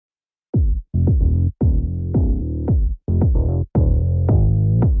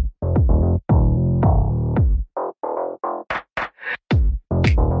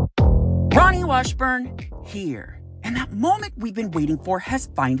Washburn here. And that moment we've been waiting for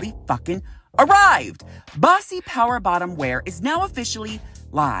has finally fucking arrived. Bossy Power Bottom Wear is now officially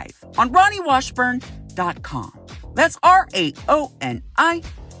live on RonnieWashburn.com. That's RAONI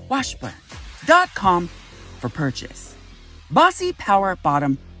Washburn.com for purchase. Bossy Power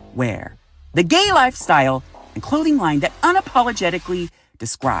Bottom Wear, the gay lifestyle and clothing line that unapologetically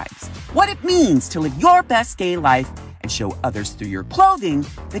describes what it means to live your best gay life and show others through your clothing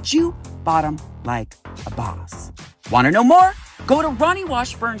that you bottom like a boss. Want to know more? Go to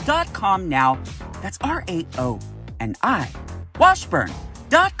RonnieWashburn.com now. That's RAONI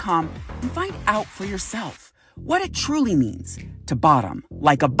Washburn.com and find out for yourself what it truly means to bottom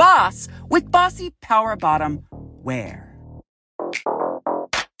like a boss with Bossy Power Bottom Wear.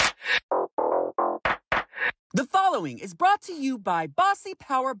 The following is brought to you by Bossy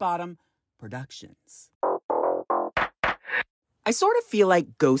Power Bottom Productions. I sort of feel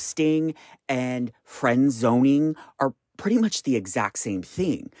like ghosting and friend zoning are pretty much the exact same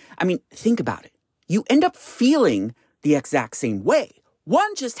thing. I mean, think about it. You end up feeling the exact same way.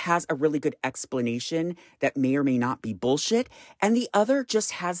 One just has a really good explanation that may or may not be bullshit, and the other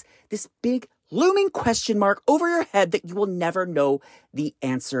just has this big looming question mark over your head that you will never know the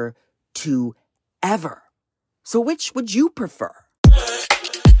answer to ever. So which would you prefer?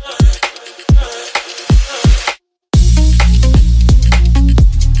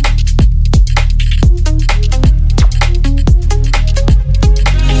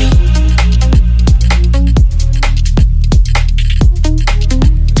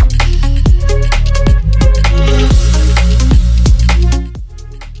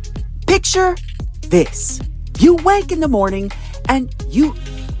 Picture this. You wake in the morning and you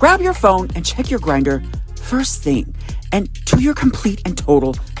grab your phone and check your Grindr first thing. And to your complete and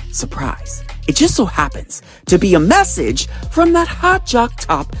total surprise, it just so happens to be a message from that hot jock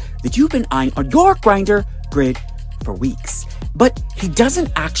top that you've been eyeing on your Grindr grid for weeks. But he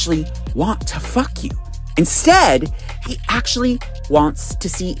doesn't actually want to fuck you. Instead, he actually wants to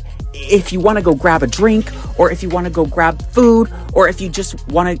see if you want to go grab a drink, or if you want to go grab food, or if you just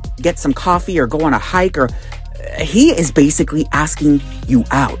want to get some coffee or go on a hike, or he is basically asking you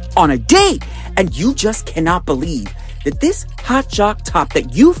out on a date. And you just cannot believe that this hot jock top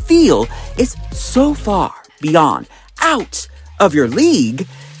that you feel is so far beyond out of your league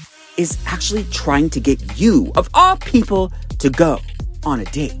is actually trying to get you, of all people, to go on a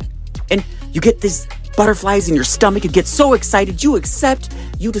date. And you get this butterflies in your stomach. You get so excited. You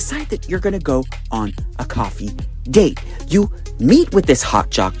decide that you're going to go on a coffee date. You meet with this hot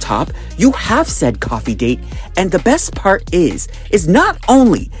jock top. You have said coffee date. And the best part is not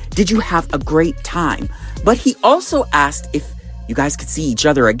only did you have a great time, but he also asked if you guys could see each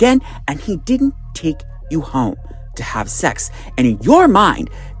other again, and he didn't take you home to have sex. And in your mind,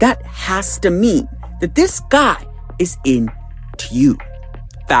 that has to mean that this guy is into you.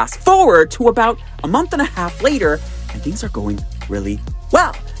 Fast forward to about a month and a half later, and things are going really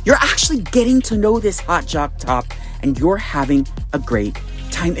well. You're actually getting to know this hot jock top, and you're having a great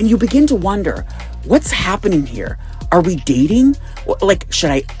time. And you begin to wonder, what's happening here? Are we dating? Like, should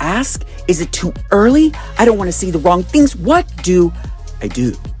I ask? Is it too early? I don't want to say the wrong things. What do I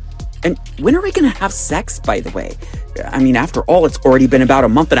do? And when are we going to have sex, by the way? I mean, after all, it's already been about a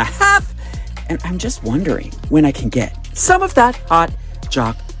month and a half. And I'm just wondering when I can get some of that hot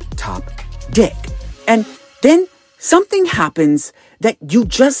jock top dick. And then something happens that you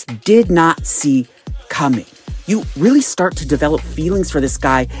just did not see coming. You really start to develop feelings for this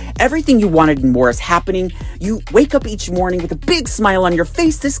guy. Everything you wanted and more is happening. You wake up each morning with a big smile on your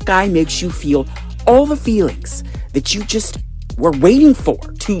face. This guy makes you feel all the feelings that you just were waiting for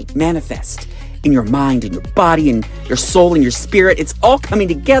to manifest in your mind and your body and your soul and your spirit. It's all coming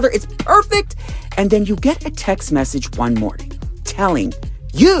together. It's perfect. And then you get a text message one morning telling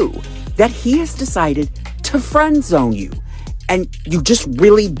you that he has decided to friend zone you. And you just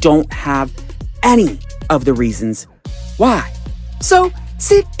really don't have any of the reasons why. So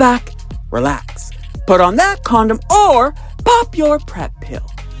sit back, relax, put on that condom or pop your PrEP pill.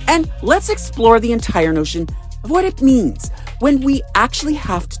 And let's explore the entire notion of what it means when we actually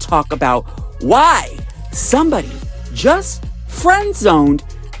have to talk about why somebody just friend zoned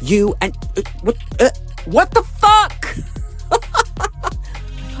you. And what the fuck? I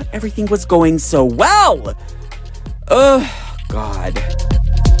thought everything was going so well. Oh, God.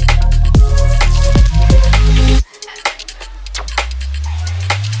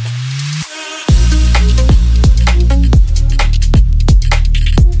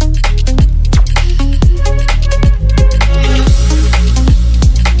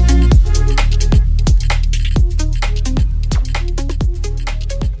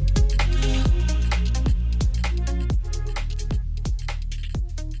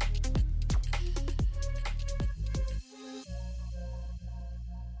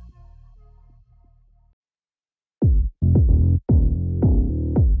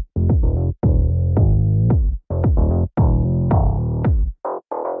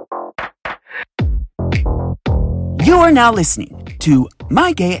 You are now listening to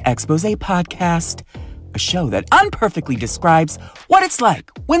My Gay Expose Podcast, a show that unperfectly describes what it's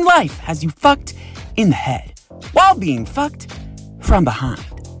like when life has you fucked in the head while being fucked from behind.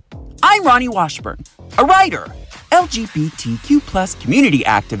 I'm Ronnie Washburn, a writer, LGBTQ plus community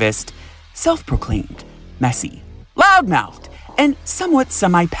activist, self-proclaimed, messy, loudmouthed, and somewhat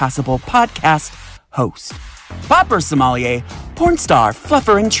semi-passable podcast host. Popper sommelier, porn star,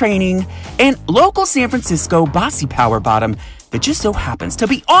 fluffer in training, and local San Francisco bossy power bottom that just so happens to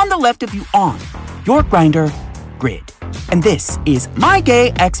be on the left of you on your Grindr grid. And this is My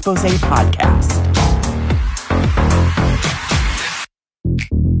Gay Expose Podcast.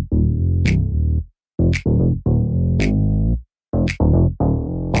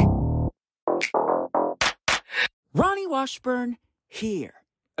 Ronnie Washburn here,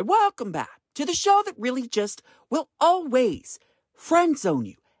 and welcome back to the show that really just will always friend zone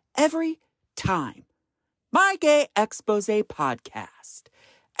you every time. My Gay Expose Podcast.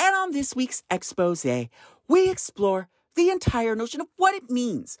 And on this week's expose, we explore the entire notion of what it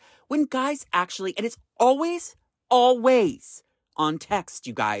means when guys actually, and it's always on text,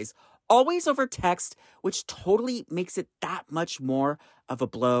 you guys, always over text, which totally makes it that much more of a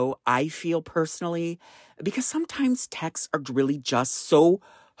blow, I feel personally, because sometimes texts are really just so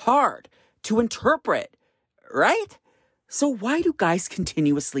hard to interpret, right? So why do guys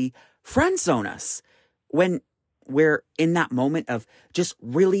continuously friend zone us when we're in that moment of just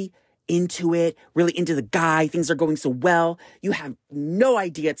really into it, really into the guy, things are going so well, you have no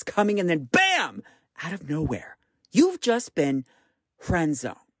idea it's coming, and then bam, out of nowhere, you've just been friend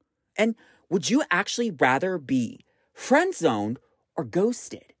zoned. And would you actually rather be friend zoned or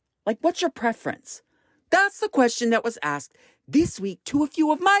ghosted? Like, what's your preference? That's the question that was asked this week to a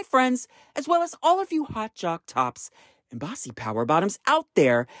few of my friends, as well as all of you hot jock tops and bossy power bottoms out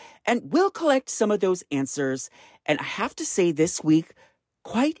there, and we'll collect some of those answers. And I have to say this week,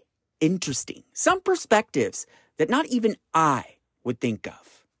 quite interesting. Some perspectives that not even I would think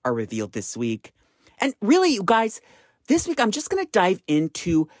of are revealed this week. And really, you guys, this week I'm just going to dive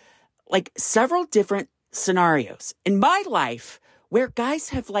into like several different scenarios in my life where guys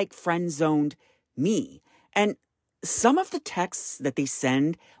have like friend zoned me. And some of the texts that they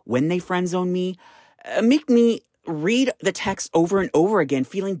send when they friend zone me make me read the text over and over again,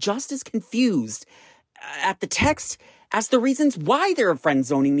 feeling just as confused at the text as the reasons why they're friend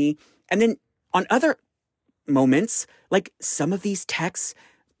zoning me. And then on other moments, like some of these texts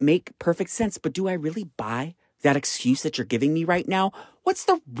make perfect sense, but do I really buy that excuse that you're giving me right now? What's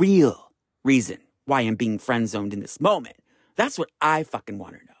the real reason why I'm being friend zoned in this moment? That's what I fucking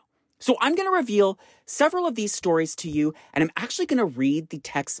want to know. So I'm going to reveal several of these stories to you, and I'm actually going to read the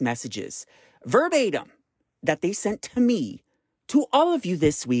text messages verbatim that they sent to me, to all of you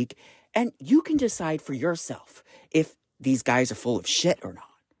this week, and you can decide for yourself if these guys are full of shit or not.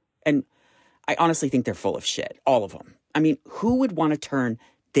 And I honestly think they're full of shit, all of them. I mean, who would want to turn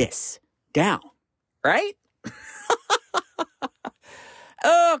this down, right?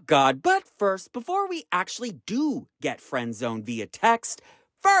 Oh, God. But first, before we actually do get friend zoned via text,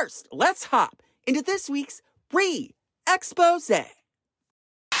 first, let's hop into this week's re-expose.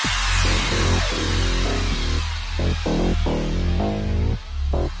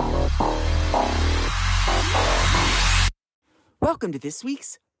 Welcome to this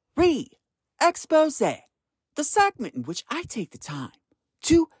week's re-expose, the segment in which I take the time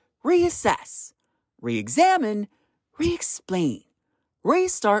to reassess, re-examine, re-explain,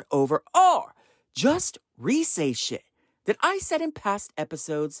 restart over, or just re-say shit that I said in past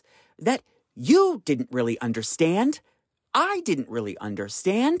episodes that you didn't really understand, I didn't really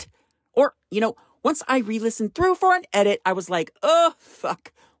understand, or, once I re-listened through for an edit, I was like, oh,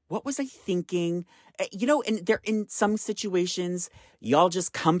 fuck, what was I thinking? And there in some situations, y'all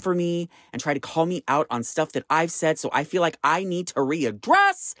just come for me and try to call me out on stuff that I've said, so I feel like I need to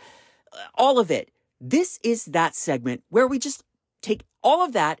readdress all of it. This is that segment where we just take all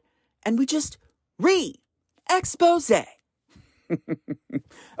of that and we just re-expose.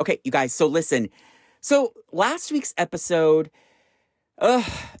 Okay, you guys, so listen. So last week's episode,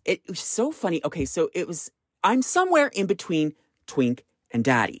 it was so funny. Okay, so I'm somewhere in between twink and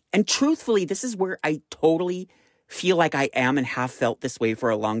daddy. And truthfully, this is where I totally feel like I am and have felt this way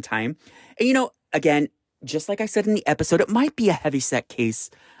for a long time. And again, just like I said in the episode, it might be a heavyset case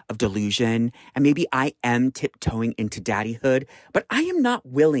of delusion, and maybe I am tiptoeing into daddyhood, but I am not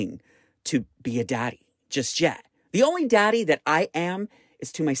willing to be a daddy just yet. The only daddy that I am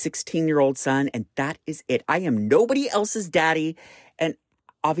is to my 16-year-old son, and that is it. I am nobody else's daddy, and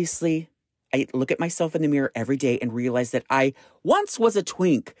obviously, I look at myself in the mirror every day and realize that I once was a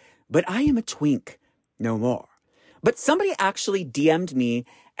twink, but I am a twink no more. But somebody actually DM'd me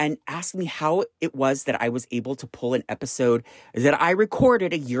and asked me how it was that I was able to pull an episode that I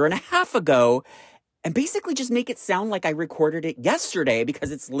recorded a year and a half ago and basically just make it sound like I recorded it yesterday,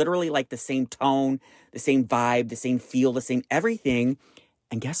 because it's literally like the same tone, the same vibe, the same feel, the same everything.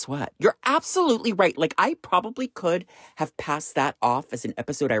 And guess what? You're absolutely right. Like, I probably could have passed that off as an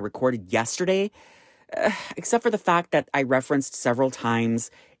episode I recorded yesterday, except for the fact that I referenced several times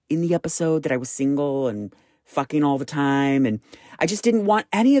in the episode that I was single and fucking all the time. And I just didn't want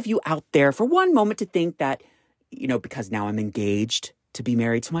any of you out there for one moment to think that, because now I'm engaged to be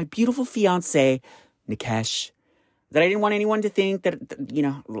married to my beautiful fiance, Nikesh, that I didn't want anyone to think that,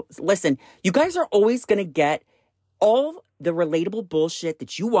 listen, you guys are always going to get all the relatable bullshit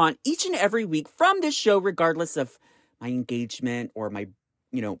that you want each and every week from this show, regardless of my engagement or my,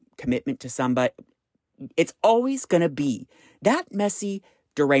 commitment to somebody. It's always going to be that messy,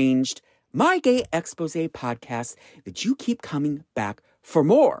 deranged, My Gay Expose podcast that you keep coming back for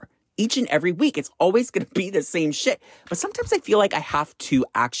more each and every week. It's always going to be the same shit. But sometimes I feel like I have to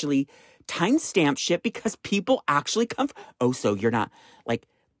actually timestamp shit because people actually come so you're not like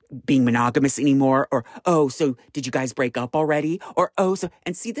being monogamous anymore, or so did you guys break up already, or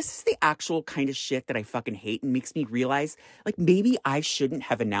and see, this is the actual kind of shit that I fucking hate and makes me realize like maybe I shouldn't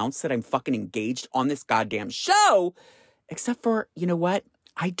have announced that I'm fucking engaged on this goddamn show, except for, you know what?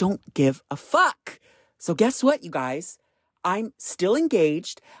 I don't give a fuck. So guess what, you guys? I'm still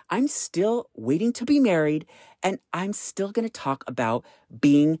engaged. I'm still waiting to be married. And I'm still going to talk about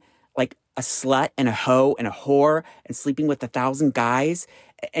being like a slut and a hoe and a whore and sleeping with 1,000 guys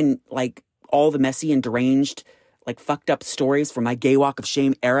and like all the messy and deranged, like fucked up stories from my gay walk of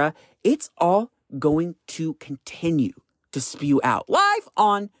shame era. It's all going to continue to spew out live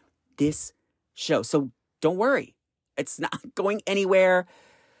on this show. So don't worry. It's not going anywhere.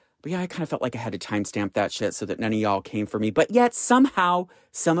 But yeah, I kind of felt like I had to timestamp that shit so that none of y'all came for me. But yet somehow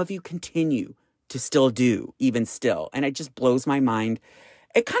some of you continue to still do, even still. And it just blows my mind.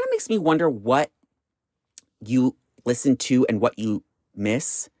 It kind of makes me wonder what you listen to and what you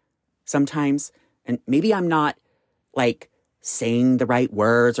miss sometimes. And maybe I'm not like saying the right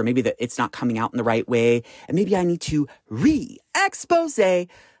words, or maybe that it's not coming out in the right way. And maybe I need to re-expose.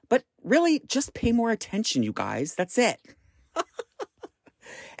 But really, just pay more attention, you guys. That's it.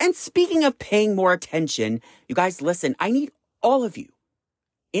 And speaking of paying more attention, you guys, listen, I need all of you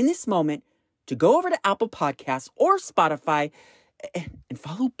in this moment to go over to Apple Podcasts or Spotify and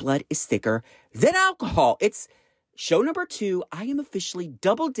follow Blood is Thicker Than Alcohol. It's show number 2. I am officially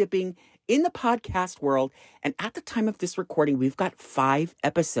double dipping in the podcast world. And at the time of this recording, we've got 5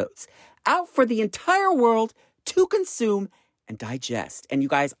 episodes out for the entire world to consume and digest. And you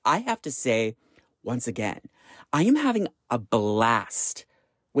guys, I have to say, once again, I am having a blast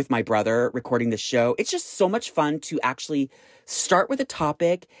with my brother recording the show. It's just so much fun to actually start with a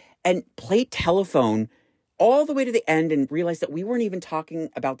topic and play telephone all the way to the end and realize that we weren't even talking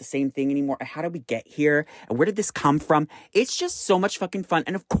about the same thing anymore. How did we get here? And where did this come from? It's just so much fucking fun.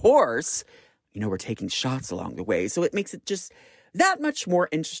 And of course, we're taking shots along the way. So it makes it just that much more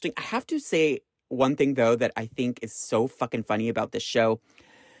interesting. I have to say one thing, though, that I think is so fucking funny about this show.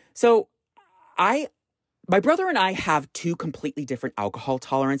 So my brother and I have 2 completely different alcohol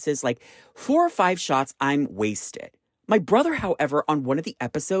tolerances. Like 4 or 5 shots, I'm wasted. My brother, however, on one of the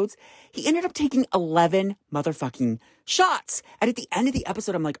episodes, he ended up taking 11 motherfucking shots. And at the end of the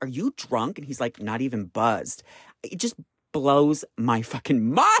episode, I'm like, are you drunk? And he's like, not even buzzed. It just blows my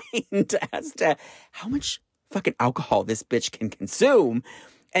fucking mind as to how much fucking alcohol this bitch can consume.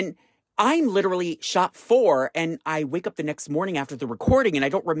 And I'm literally shot 4 and I wake up the next morning after the recording and I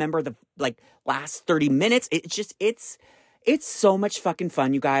don't remember the last 30 minutes. It's so much fucking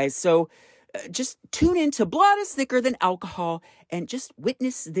fun, you guys. So just tune in to Blood is Thicker Than Alcohol and just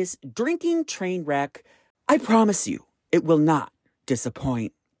witness this drinking train wreck. I promise you, it will not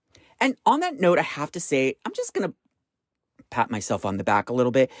disappoint. And on that note, I have to say, I'm just going to pat myself on the back a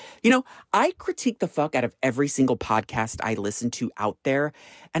little bit. I critique the fuck out of every single podcast I listen to out there.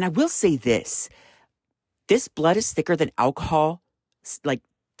 And I will say this Blood is Thicker Than Alcohol, like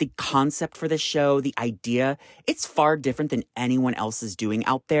the concept for this show, the idea, it's far different than anyone else is doing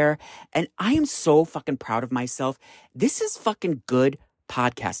out there. And I am so fucking proud of myself. This is fucking good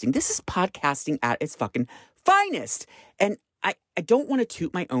podcasting. This is podcasting at its fucking finest. And I don't want to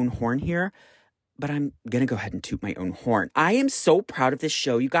toot my own horn here, but I'm going to go ahead and toot my own horn. I am so proud of this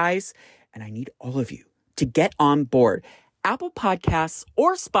show, you guys, and I need all of you to get on board. Apple Podcasts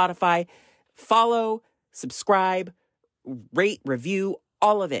or Spotify, follow, subscribe, rate, review,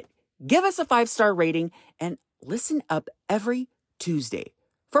 all of it. Give us a 5-star rating and listen up every Tuesday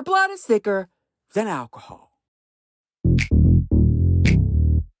for Blood is Thicker Than Alcohol. So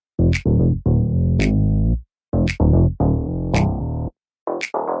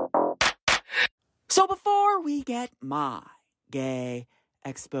before we get my gay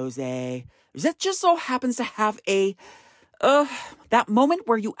expose, that just so happens to have that moment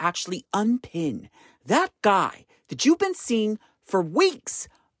where you actually unpin that guy that you've been seeing for weeks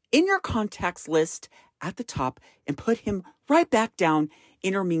in your contacts list at the top and put him right back down,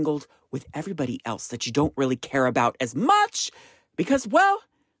 intermingled with everybody else that you don't really care about as much because, well,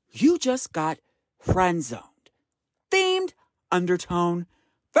 you just got friend-zoned. Themed undertone.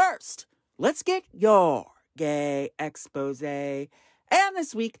 First, let's get your gay expose. And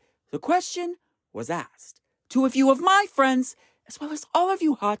this week, the question was asked to a few of my friends, as well as all of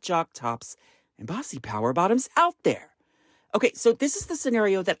you hot jock tops and bossy power bottoms out there. Okay, so this is the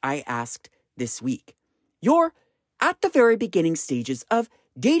scenario that I asked this week. You're at the very beginning stages of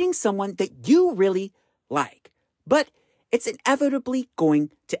dating someone that you really like, but it's inevitably going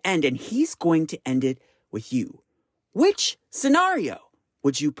to end, and he's going to end it with you. Which scenario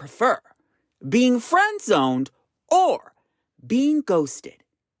would you prefer? Being friend-zoned or being ghosted?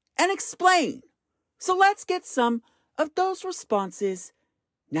 And explain. So let's get some of those responses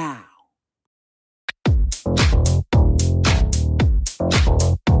now.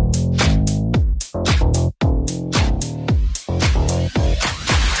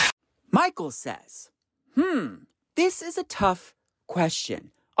 Michael says, this is a tough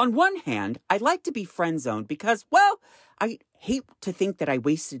question. On one hand, I'd like to be friend-zoned because, well, I hate to think that I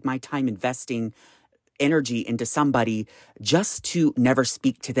wasted my time investing energy into somebody just to never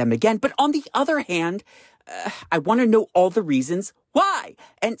speak to them again. But on the other hand, I want to know all the reasons why.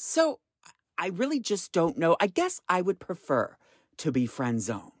 And so I really just don't know. I guess I would prefer to be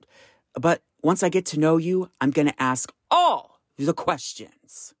friend-zoned. But once I get to know you, I'm going to ask all the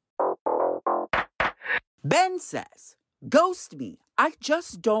questions. Ben says, ghost me. I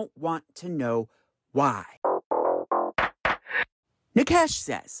just don't want to know why. Nikesh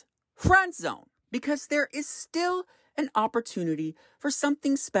says, friend zone, because there is still an opportunity for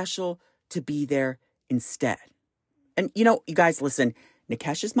something special to be there instead. And you guys, listen,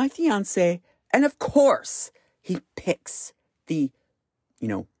 Nikesh is my fiance, and of course, he picks the,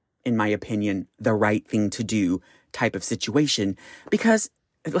 in my opinion, the right thing to do type of situation, because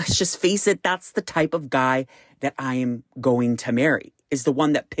let's just face it, that's the type of guy that I am going to marry, is the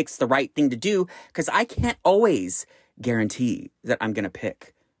one that picks the right thing to do, because I can't always guarantee that I'm going to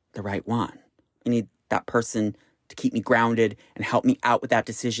pick the right one. I need that person to keep me grounded and help me out with that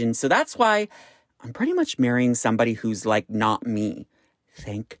decision. So that's why I'm pretty much marrying somebody who's like not me.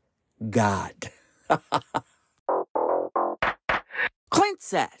 Thank God. Clint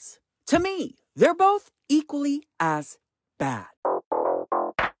says, to me, they're both equally as bad.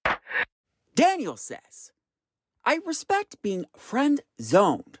 Daniel says, I respect being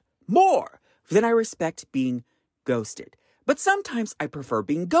friend-zoned more than I respect being ghosted. But sometimes I prefer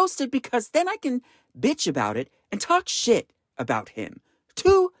being ghosted because then I can bitch about it and talk shit about him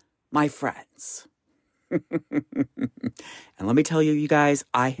to my friends. And let me tell you, you guys,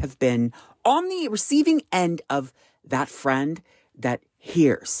 I have been on the receiving end of that friend that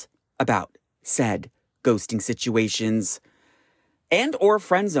hears about said ghosting situations and or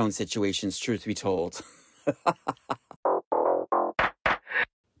friend zone situations, truth be told.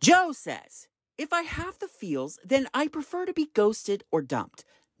 Joe says, if I have the feels, then I prefer to be ghosted or dumped.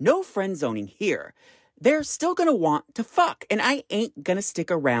 No friend zoning here. They're still gonna want to fuck, and I ain't gonna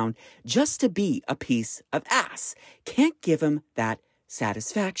stick around just to be a piece of ass. Can't give him that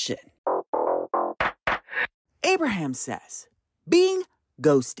satisfaction. Abraham says, being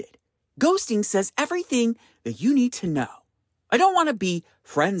ghosted. Ghosting says everything that you need to know. I don't want to be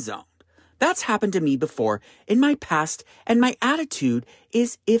friend-zoned. That's happened to me before in my past, and my attitude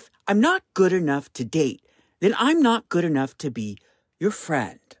is if I'm not good enough to date, then I'm not good enough to be your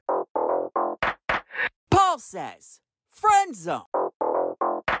friend. Paul says, friend zone.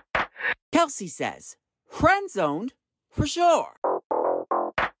 Kelsey says, friend zoned for sure.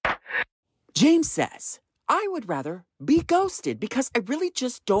 James says, I would rather be ghosted because I really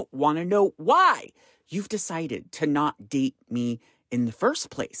just don't want to know why you've decided to not date me in the first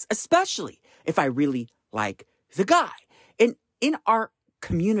place, especially if I really like the guy. And in our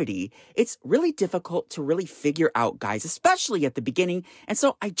community, it's really difficult to really figure out guys, especially at the beginning. And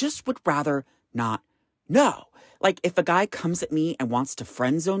so I just would rather not know. Like if a guy comes at me and wants to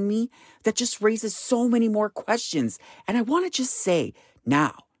friend zone me, that just raises so many more questions. And I want to just say,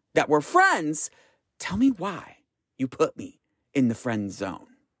 now that we're friends, tell me why you put me in the friend zone.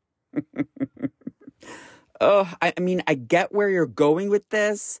 I mean, I get where you're going with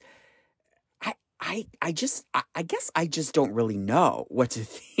this. I guess I just don't really know what to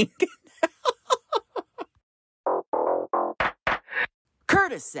think.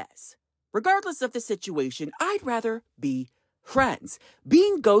 Curtis says, regardless of the situation, I'd rather be friends.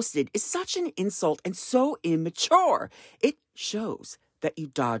 Being ghosted is such an insult and so immature. It shows that you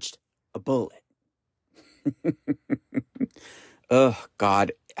dodged a bullet. Oh,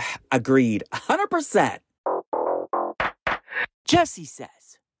 God. Agreed. 100%. Jesse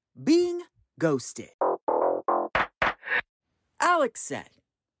says, being ghosted. Alex said,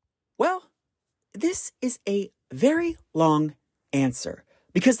 well, this is a very long answer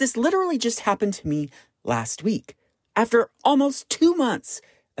because this literally just happened to me last week after almost 2 months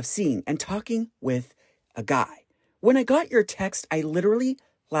of seeing and talking with a guy. When I got your text, I literally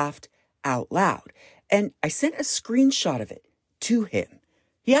laughed out loud and I sent a screenshot of it to him.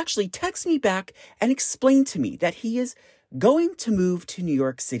 He actually texted me back and explained to me that he is going to move to New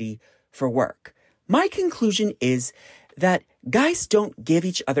York City for work. My conclusion is that guys don't give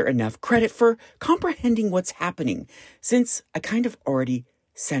each other enough credit for comprehending what's happening, since I kind of already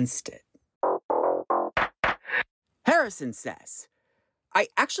sensed it. Harrison says, I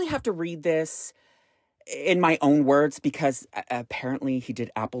actually have to read this in my own words because apparently he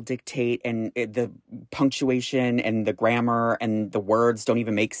did Apple Dictate and the punctuation and the grammar and the words don't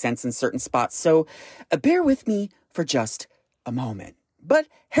even make sense in certain spots. So bear with me for just a moment. But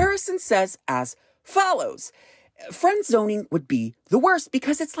Harrison says as follows. Friend zoning would be the worst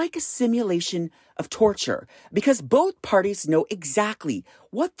because it's like a simulation of torture because both parties know exactly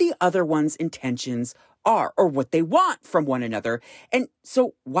what the other one's intentions are or what they want from one another. And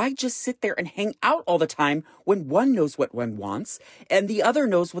so why just sit there and hang out all the time when one knows what one wants and the other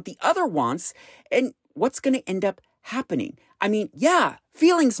knows what the other wants and what's going to end up happening? I mean, yeah,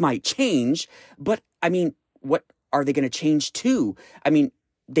 feelings might change, but I mean, what are they going to change to? I mean,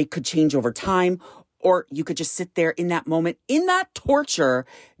 they could change over time, or you could just sit there in that moment, in that torture,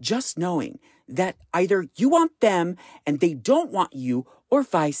 just knowing that either you want them and they don't want you, or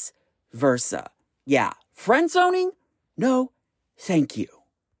vice versa. Yeah, friend zoning? No, thank you.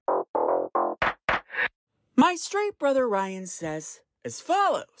 My straight brother Ryan says as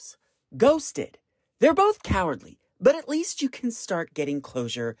follows. Ghosted. They're both cowardly, but at least you can start getting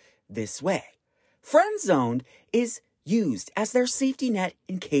closure this way. Friend zoned is used as their safety net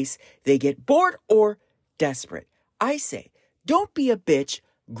in case they get bored or desperate. I say, don't be a bitch,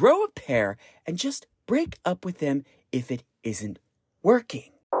 grow a pair, and just break up with them if it isn't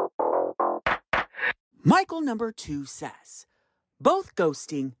working. Michael number 2 says, both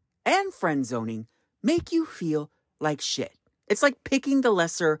ghosting and friend zoning make you feel like shit. It's like picking the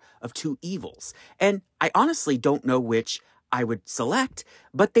lesser of two evils. And I honestly don't know which I would select,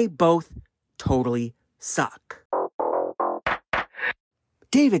 but they both totally suck.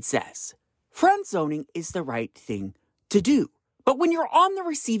 David says, friend zoning is the right thing to do. But when you're on the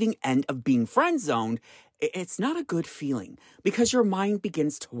receiving end of being friend zoned, it's not a good feeling because your mind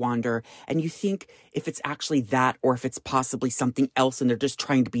begins to wander and you think if it's actually that or if it's possibly something else and they're just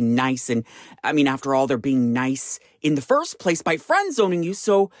trying to be nice. And I mean, after all, they're being nice in the first place by friend zoning you.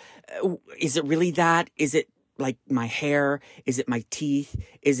 So is it really that? Is it like my hair? Is it my teeth?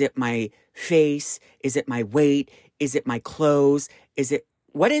 Is it my face? Is it my weight? Is it my clothes?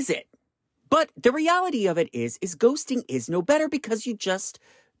 What is it? But the reality of it is ghosting is no better because you just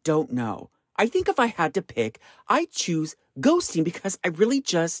don't know. I think if I had to pick, I'd choose ghosting because I really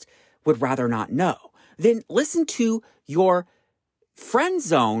just would rather not know. Then listen to your friend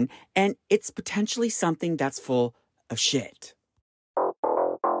zone and it's potentially something that's full of shit.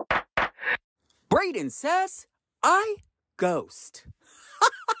 Braden says, I ghost.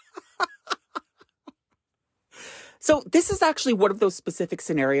 So this is actually one of those specific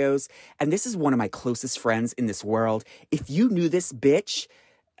scenarios, and this is one of my closest friends in this world. If you knew this bitch,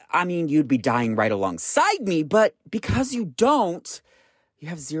 I mean, you'd be dying right alongside me, but because you don't, you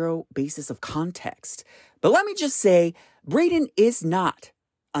have zero basis of context. But let me just say, Braden is not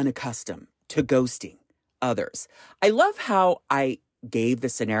unaccustomed to ghosting others. I love how I gave the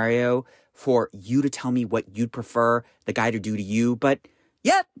scenario for you to tell me what you'd prefer the guy to do to you, but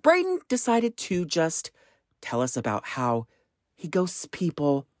yet Braden decided to just tell us about how he ghosts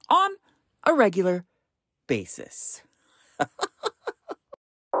people on a regular basis.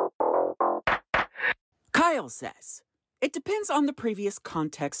 Kyle says, it depends on the previous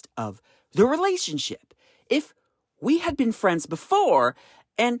context of the relationship. If we had been friends before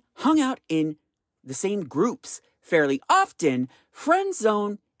and hung out in the same groups fairly often, friend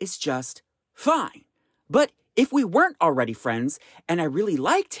zone is just fine. But if we weren't already friends and I really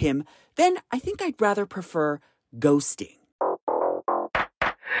liked him, then I think I'd rather prefer ghosting.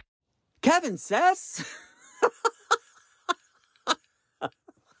 Kevin says...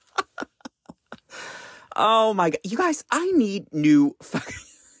 Oh my God. You guys, I need new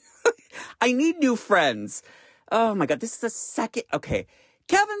friends. Oh my God. This is the second. Okay.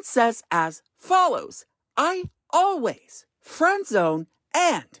 Kevin says as follows. I always friend zone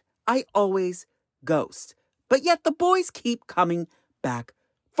and I always ghost. But yet the boys keep coming back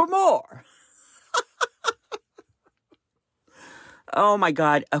for more. Oh my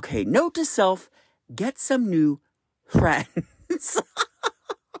God. Okay. Note to self, get some new friends.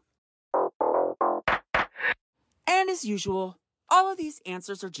 And as usual, all of these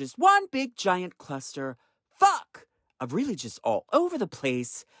answers are just one big giant cluster. Fuck! Of really just all over the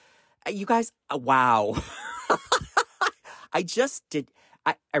place. You guys, wow. I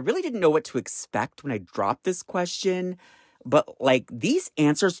really didn't know what to expect when I dropped this question. But like, these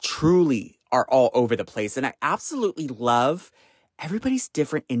answers truly are all over the place. And I absolutely love everybody's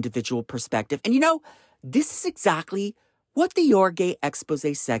different individual perspective. And you know, this is exactly what the Your Gay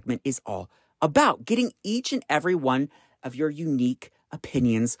Expose segment is all about, getting each and every one of your unique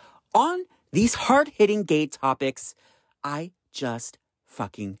opinions on these hard-hitting gay topics. I just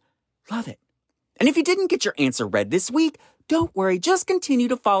fucking love it. And if you didn't get your answer read this week, don't worry. Just continue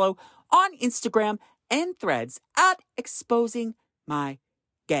to follow on Instagram and Threads at Exposing My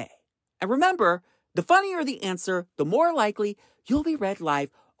Gay. And remember, the funnier the answer, the more likely you'll be read live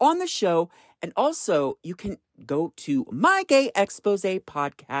on the show. And also, you can go to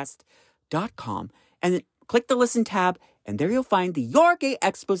mygayexposepodcast.com and then click the listen tab, and there you'll find the Your Gay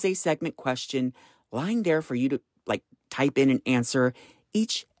Expose segment question lying there for you to type in and answer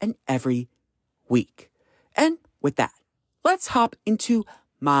each and every week. And with that, let's hop into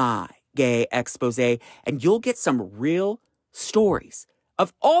my gay expose, and you'll get some real stories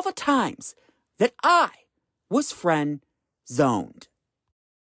of all the times that I was friend zoned.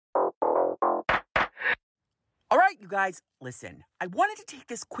 All right, you guys, listen, I wanted to take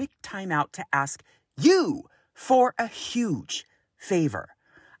this quick time out to ask you for a huge favor.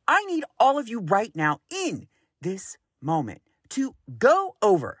 I need all of you right now in this moment to go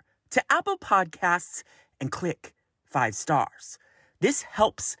over to Apple Podcasts and click 5 stars. This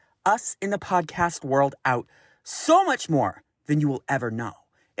helps us in the podcast world out so much more than you will ever know.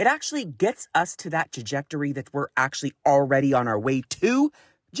 It actually gets us to that trajectory that we're actually already on our way to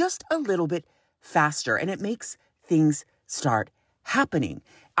just a little bit faster, and it makes things start happening.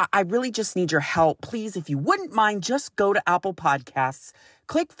 I really just need your help. Please, if you wouldn't mind, just go to Apple Podcasts,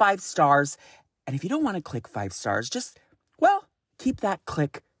 click 5 stars, and if you don't want to click 5 stars, just, keep that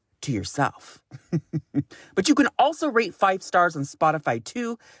click to yourself. But you can also rate 5 stars on Spotify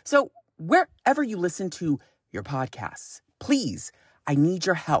too. So wherever you listen to your podcasts, please, I need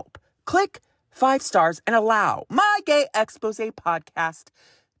your help. Click 5 stars and allow My Gay Expose podcast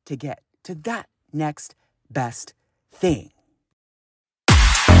to get to that next best thing.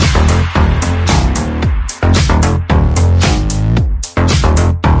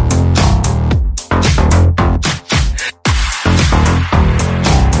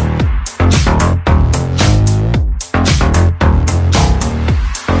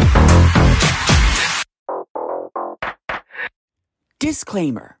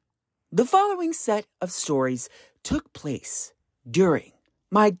 Disclaimer. The following set of stories took place during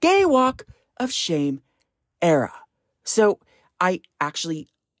my gay walk of shame era. So I actually,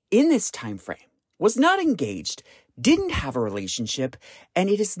 in this time frame, was not engaged, didn't have a relationship, and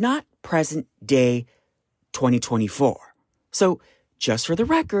it is not present day 2024. So just for the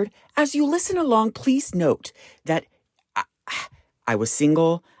record, as you listen along, please note that I was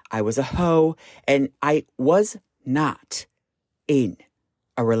single, I was a hoe, and I was not in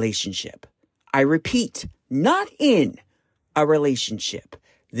a relationship. I repeat, not in a relationship.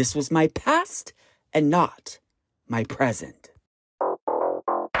 This was my past and not my present. All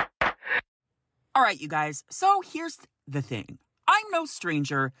right, you guys. So here's the thing. I'm no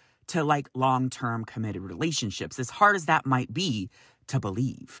stranger to long-term committed relationships, as hard as that might be to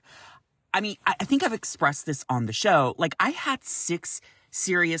believe. I mean, I think I've expressed this on the show. I had 6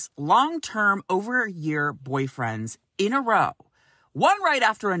 serious long-term over a year boyfriends in a row. One right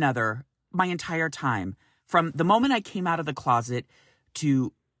after another, my entire time, from the moment I came out of the closet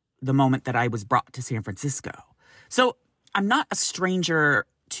to the moment that I was brought to San Francisco. So I'm not a stranger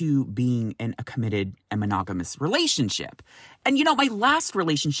to being in a committed and monogamous relationship. And my last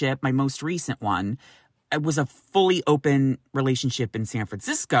relationship, my most recent one, it was a fully open relationship in San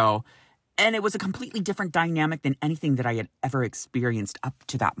Francisco. And it was a completely different dynamic than anything that I had ever experienced up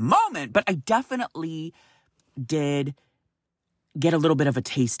to that moment. But I definitely did get a little bit of a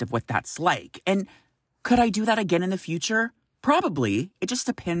taste of what that's like. And could I do that again in the future? Probably. It just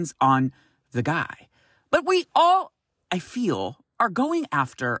depends on the guy. But we all, I feel, are going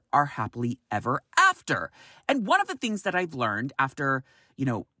after our happily ever after. And one of the things that I've learned after,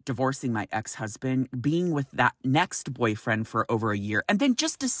 divorcing my ex-husband, being with that next boyfriend for over a year, and then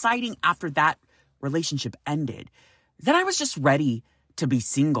just deciding after that relationship ended, that I was just ready to be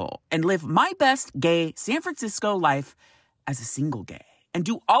single and live my best gay San Francisco life as a single gay and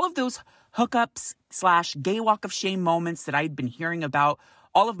do all of those hookups / gay walk of shame moments that I'd been hearing about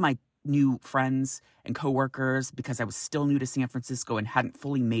all of my new friends and coworkers because I was still new to San Francisco and hadn't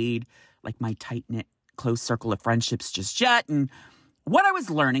fully made like my tight-knit close circle of friendships just yet. And what I was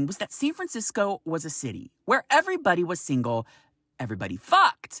learning was that San Francisco was a city where everybody was single, everybody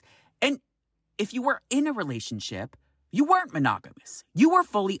fucked. And if you were in a relationship, you weren't monogamous. You were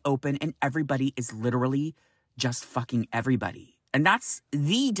fully open and everybody is literally just fucking everybody. And that's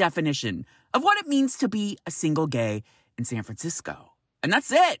the definition of what it means to be a single gay in San Francisco. And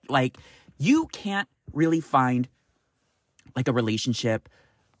that's it. Like, you can't really find like a relationship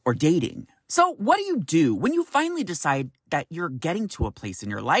or dating. So what do you do when you finally decide that you're getting to a place in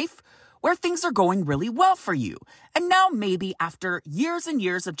your life where things are going really well for you? And now maybe after years and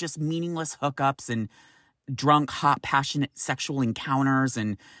years of just meaningless hookups and drunk, hot, passionate sexual encounters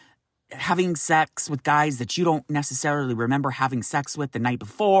and having sex with guys that you don't necessarily remember having sex with the night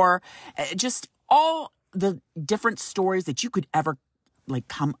before, just all the different stories that you could ever like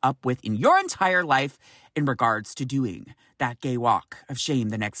come up with in your entire life in regards to doing that gay walk of shame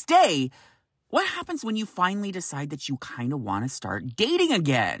the next day. What happens when you finally decide that you kind of want to start dating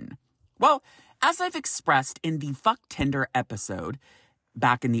again? Well, as I've expressed in the Fuck Tinder episode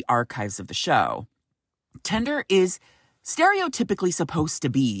back in the archives of the show, Tinder is stereotypically supposed to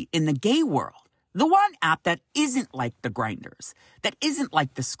be, in the gay world, the one app that isn't like the Grinders, that isn't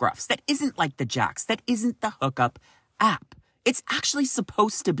like the Scruffs, that isn't like the Jacks, that isn't the hookup app. It's actually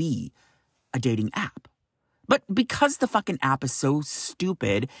supposed to be a dating app. But because the fucking app is so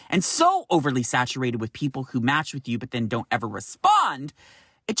stupid and so overly saturated with people who match with you but then don't ever respond,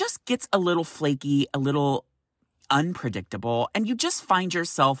 it just gets a little flaky, a little unpredictable, and you just find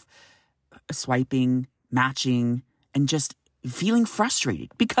yourself swiping, matching, and just feeling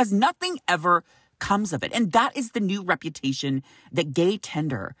frustrated because nothing ever comes of it. And that is the new reputation that gay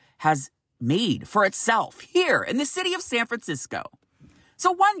Tinder has made for itself here in the city of San Francisco.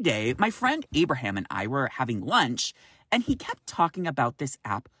 So one day, my friend Abraham and I were having lunch, and he kept talking about this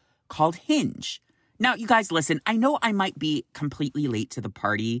app called Hinge. Now, you guys, listen, I know I might be completely late to the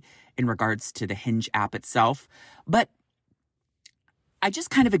party in regards to the Hinge app itself, but I just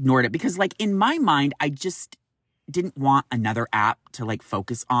kind of ignored it because, like, in my mind, I just didn't want another app to, like,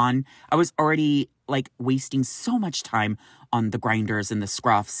 focus on. I was already, like, wasting so much time on the Grinders and the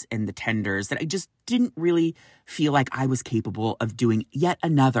Scruffs and the Tenders that I just didn't really feel like I was capable of doing yet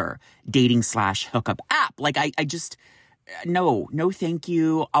another dating / hookup app. Like, I just, no, thank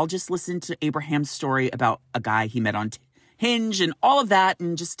you. I'll just listen to Abraham's story about a guy he met on Hinge and all of that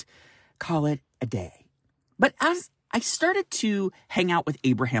and just call it a day. But as I started to hang out with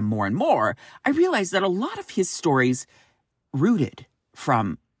Abraham more and more, I realized that a lot of his stories rooted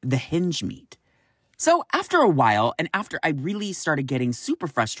from the Hinge meet. So after a while, and after I really started getting super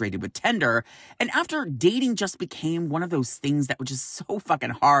frustrated with Tinder, and after dating just became one of those things that was just so fucking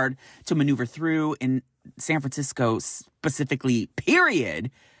hard to maneuver through in San Francisco specifically,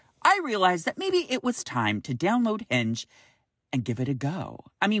 period, I realized that maybe it was time to download Hinge and give it a go.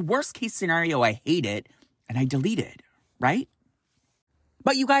 I mean, worst case scenario, I hate it, and I deleted, right?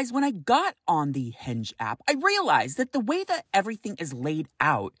 But you guys, when I got on the Hinge app, I realized that the way that everything is laid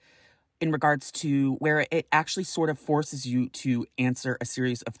out in regards to where it actually sort of forces you to answer a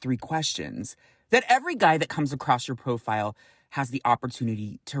series of 3 questions that every guy that comes across your profile has the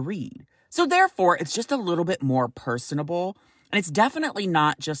opportunity to read. So therefore, it's just a little bit more personable. And it's definitely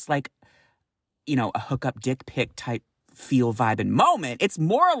not just like, a hookup dick pic type feel, vibe, and moment. It's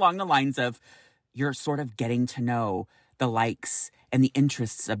more along the lines of you're sort of getting to know the likes and the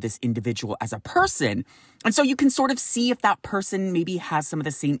interests of this individual as a person. And so you can sort of see if that person maybe has some of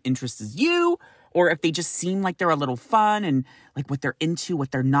the same interests as you, or if they just seem like they're a little fun and like what they're into,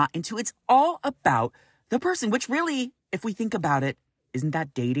 what they're not into. It's all about the person, which really, if we think about it, isn't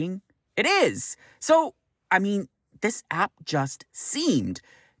that dating? It is. So, I mean, this app just seemed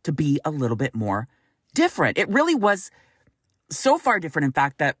to be a little bit more different. It really was so far different, in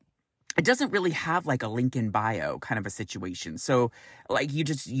fact, that it doesn't really have like a link in bio kind of a situation. So like you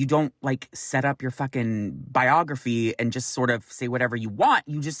don't like set up your fucking biography and just sort of say whatever you want.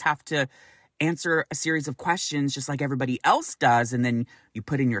 You just have to answer a series of questions just like everybody else does. And then you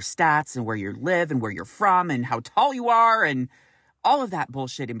put in your stats and where you live and where you're from and how tall you are and all of that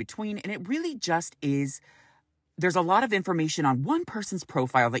bullshit in between. And it really just is, there's a lot of information on one person's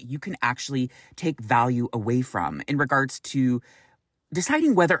profile that you can actually take value away from in regards to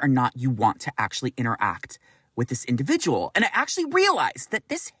deciding whether or not you want to actually interact with this individual. And I actually realized that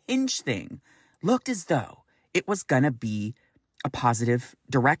this Hinge thing looked as though it was going to be a positive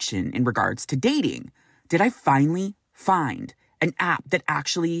direction in regards to dating. Did I finally find an app that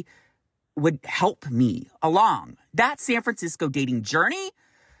actually would help me along that San Francisco dating journey?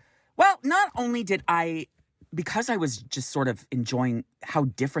 Well, not only did I, because I was just sort of enjoying how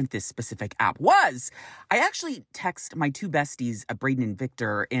different this specific app was, I actually text my two besties, Braden and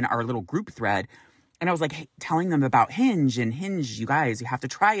Victor, in our little group thread. And I was like, hey, telling them about Hinge, and Hinge, you guys, you have to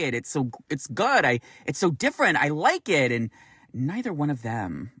try it. It's good. It's so different. I like it. And neither one of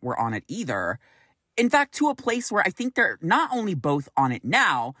them were on it either. In fact, to a place where I think they're not only both on it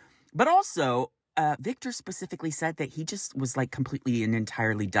now, but also Victor specifically said that he just was like completely and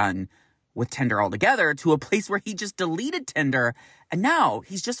entirely done with Tinder altogether, to a place where he just deleted Tinder. And now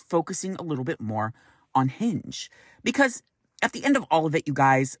he's just focusing a little bit more on Hinge. Because at the end of all of it, you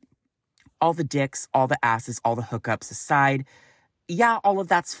guys, all the dicks, all the asses, all the hookups aside, yeah, all of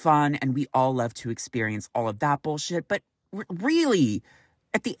that's fun. And we all love to experience all of that bullshit. But really,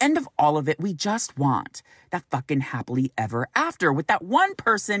 at the end of all of it, we just want that fucking happily ever after with that one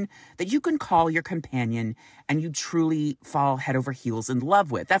person that you can call your companion and you truly fall head over heels in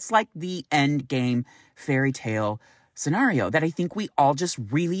love with. That's like the end game fairy tale scenario that I think we all just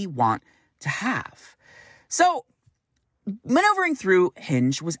really want to have. So maneuvering through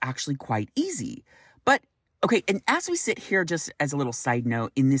Hinge was actually quite easy. But okay, and as we sit here, just as a little side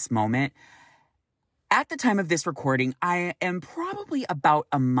note in this moment, at the time of this recording, I am probably about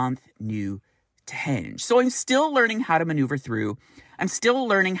a month new to Hinge. So I'm still learning how to maneuver through. I'm still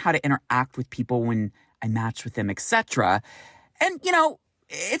learning how to interact with people when I match with them, etc. And, you know,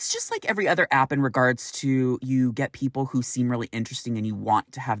 it's just like every other app in regards to you get people who seem really interesting and you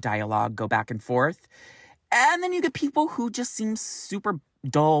want to have dialogue, go back and forth. And then you get people who just seem super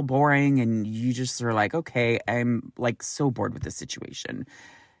dull, boring, and you just are like, okay, I'm like so bored with this situation.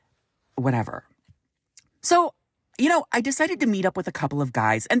 Whatever. So, you know, I decided to meet up with a couple of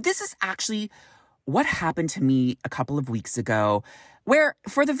guys, and this is actually what happened to me a couple of weeks ago, where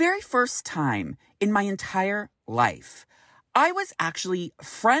for the very first time in my entire life, I was actually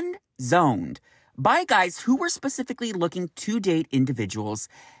friend zoned by guys who were specifically looking to date individuals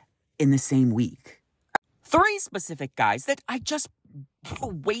in the same week. 3 specific guys that I just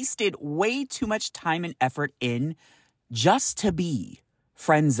wasted way too much time and effort in just to be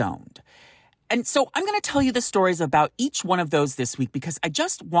friend zoned. And so I'm going to tell you the stories about each one of those this week because I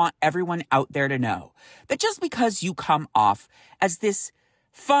just want everyone out there to know that just because you come off as this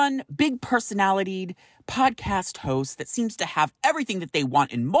fun, big personalitied podcast host that seems to have everything that they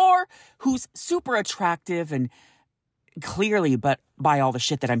want and more, who's super attractive and clearly, but by all the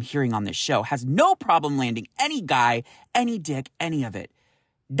shit that I'm hearing on this show, has no problem landing any guy, any dick, any of it.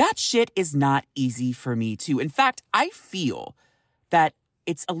 That shit is not easy for me too. In fact, I feel that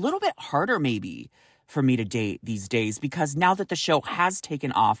it's a little bit harder maybe for me to date these days because now that the show has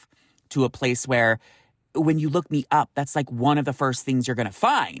taken off to a place where when you look me up, that's like one of the first things you're going to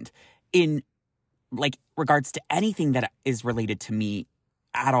find in like regards to anything that is related to me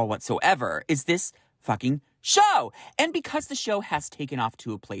at all whatsoever is this fucking show. And because the show has taken off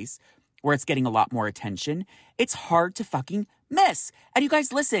to a place where it's getting a lot more attention, it's hard to fucking miss. And you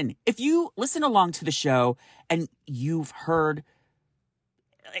guys listen, if you listen along to the show and you've heard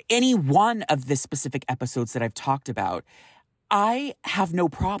any one of the specific episodes that I've talked about, I have no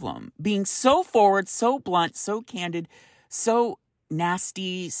problem being so forward, so blunt, so candid, so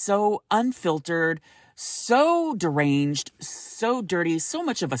nasty, so unfiltered, so deranged, so dirty, so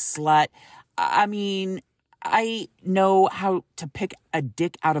much of a slut. I mean, I know how to pick a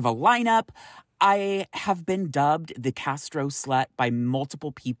dick out of a lineup. I have been dubbed the Castro slut by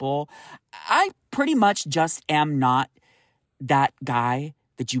multiple people. I pretty much just am not that guy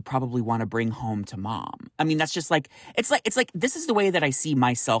that you probably want to bring home to mom. I mean, that's just like, it's like, this is the way that I see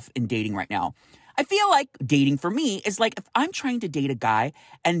myself in dating right now. I feel like dating for me is like if I'm trying to date a guy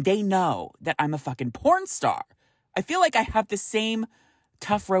and they know that I'm a fucking porn star, I feel like I have the same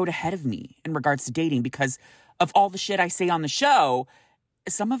tough road ahead of me in regards to dating because of all the shit I say on the show.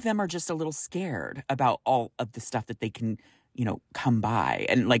 Some of them are just a little scared about all of the stuff that they can, you know, come by.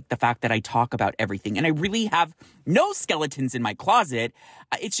 And like the fact that I talk about everything and I really have no skeletons in my closet.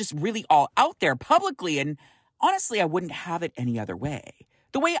 It's just really all out there publicly. And honestly, I wouldn't have it any other way.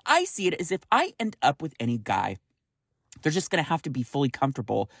 The way I see it is if I end up with any guy, they're just going to have to be fully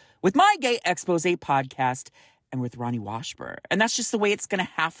comfortable with my Gay Expose podcast and with Ronnie Washburn. And that's just the way it's going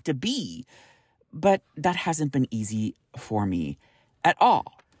to have to be. But that hasn't been easy for me at all.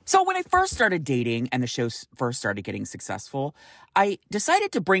 So when I first started dating and the show first started getting successful, I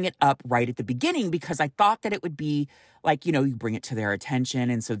decided to bring it up right at the beginning because I thought that it would be like, you bring it to their attention.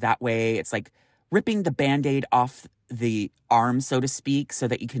 And so that way it's like ripping the Band-Aid off the arm, so to speak, so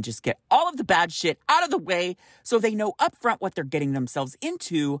that you can just get all of the bad shit out of the way so they know upfront what they're getting themselves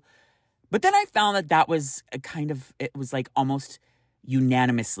into. But then I found that was it was like almost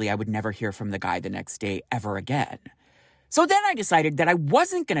unanimously, I would never hear from the guy the next day ever again. So then I decided that I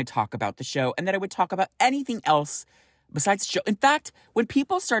wasn't going to talk about the show and that I would talk about anything else besides the show. In fact, when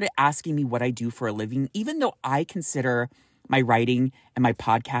people started asking me what I do for a living, even though I consider my writing and my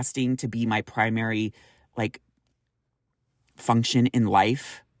podcasting to be my primary, function in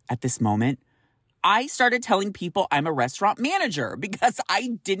life at this moment, I started telling people I'm a restaurant manager because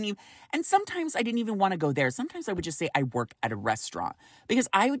and sometimes I didn't even want to go there. Sometimes I would just say I work at a restaurant because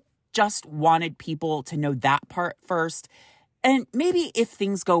I just wanted people to know that part first. And maybe if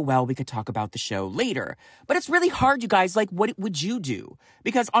things go well, we could talk about the show later. But it's really hard, you guys. What would you do?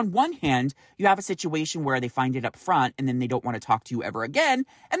 Because on one hand, you have a situation where they find it up front and then they don't want to talk to you ever again.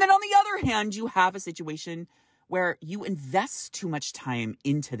 And then on the other hand, you have a situation where you invest too much time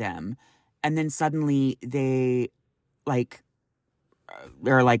into them. And then suddenly they're like,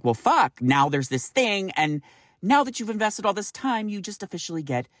 well, fuck, now there's this thing. And now that you've invested all this time, you just officially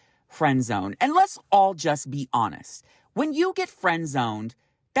get friend zoned. And let's all just be honest. When you get friend zoned,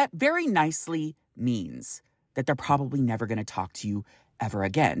 that very nicely means that they're probably never going to talk to you ever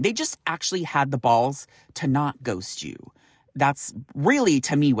again. They just actually had the balls to not ghost you. That's really,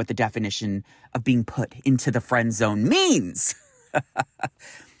 to me, what the definition of being put into the friend zone means.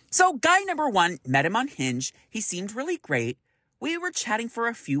 So guy number one, met him on Hinge. He seemed really great. We were chatting for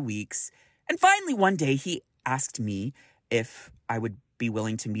a few weeks. And finally, one day, he asked me if I would be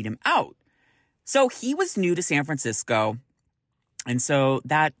willing to meet him out. So he was new to San Francisco. And so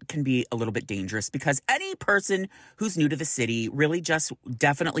that can be a little bit dangerous because any person who's new to the city really just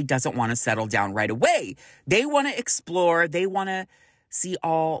definitely doesn't want to settle down right away. They want to explore. They want to see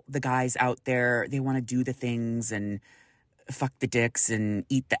all the guys out there. They want to do the things and fuck the dicks and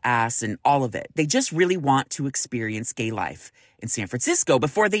eat the ass and all of it. They just really want to experience gay life in San Francisco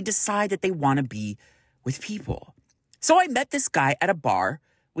before they decide that they want to be with people. So I met this guy at a bar.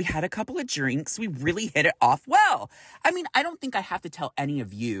 We had a couple of drinks. We really hit it off well. I mean, I don't think I have to tell any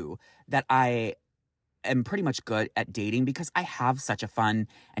of you that I am pretty much good at dating because I have such a fun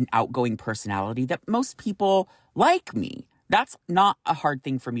and outgoing personality that most people like me. That's not a hard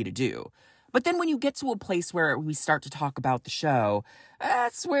thing for me to do. But then when you get to a place where we start to talk about the show,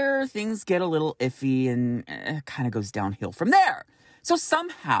 that's where things get a little iffy and it kind of goes downhill from there. So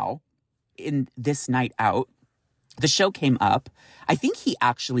somehow in this night out, the show came up. I think he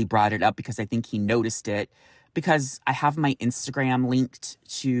actually brought it up because I think he noticed it because I have my Instagram linked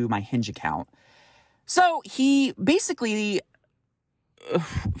to my Hinge account. So he basically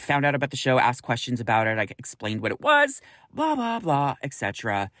found out about the show, asked questions about it. I explained what it was, blah, blah, blah,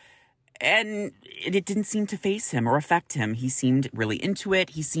 etc. And it didn't seem to faze him or affect him. He seemed really into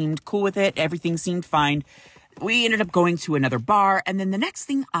it. He seemed cool with it. Everything seemed fine. We ended up going to another bar, and then the next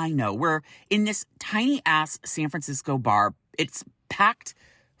thing I know, we're in this tiny-ass San Francisco bar. It's packed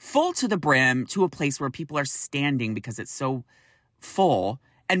full to the brim to a place where people are standing because it's so full,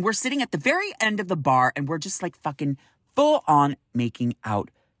 and we're sitting at the very end of the bar, and we're just fucking full-on making out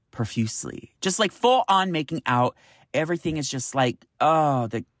profusely. Just full-on making out. Everything is just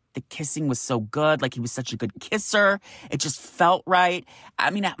the kissing was so good. He was such a good kisser. It just felt right. I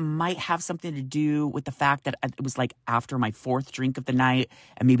mean, it might have something to do with the fact that it was after my fourth drink of the night.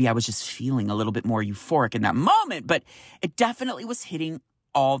 And maybe I was just feeling a little bit more euphoric in that moment. But it definitely was hitting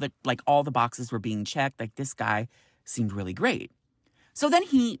all the boxes were being checked. This guy seemed really great. So then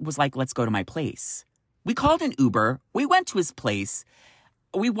he was let's go to my place. We called an Uber. We went to his place.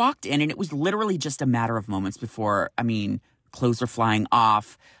 We walked in and it was literally just a matter of moments before, clothes were flying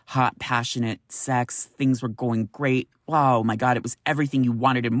off, hot, passionate sex. Things were going great. Oh my God, it was everything you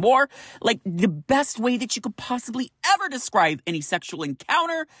wanted and more. The best way that you could possibly ever describe any sexual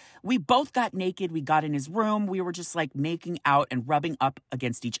encounter. We both got naked. We got in his room. We were just making out and rubbing up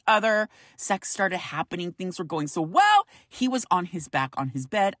against each other. Sex started happening. Things were going so well. He was on his back on his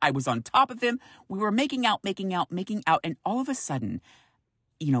bed. I was on top of him. We were making out. And all of a sudden,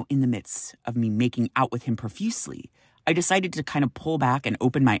 in the midst of me making out with him profusely, I decided to kind of pull back and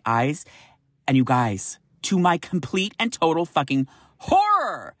open my eyes. And you guys, to my complete and total fucking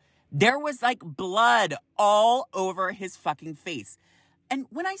Horror! There was like blood all over his fucking face. And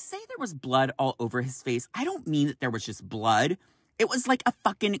when I say there was blood all over his face, I don't mean that there was just blood. It was like a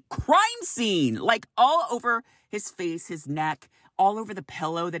fucking crime scene, like all over his face, his neck, all over the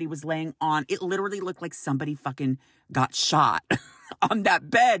pillow that he was laying on. It literally looked like somebody fucking got shot on that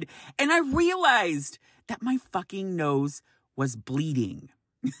bed. And I realized that my fucking nose was bleeding.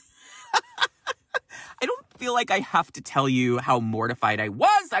 I don't feel like I have to tell you how mortified I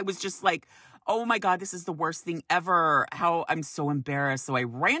was. I was just like, oh my God, this is the worst thing ever. How I'm so embarrassed. So I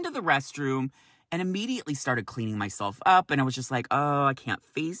ran to the restroom and immediately started cleaning myself up. And I was just like, oh, I can't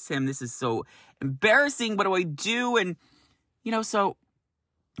face him. This is so embarrassing. What do I do? And, so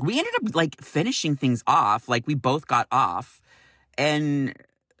we ended up like finishing things off. Like we both got off. And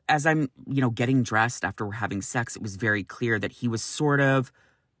as I'm, getting dressed after we're having sex, it was very clear that he was sort of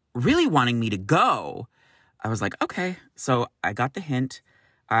really wanting me to go. I was like, okay. So I got the hint.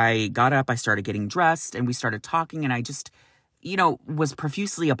 I got up, I started getting dressed, and we started talking, and I just, was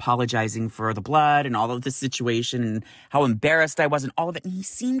profusely apologizing for the blood and all of this situation and how embarrassed I was and all of it. And he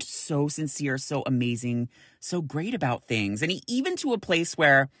seemed so sincere, so amazing, so great about things. And he even to a place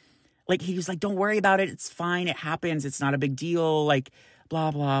where, like, he was like, don't worry about it. It's fine. It happens. It's not a big deal. Like, blah,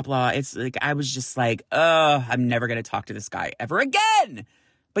 blah, blah. It's like, I was just like, I'm never going to talk to this guy ever again.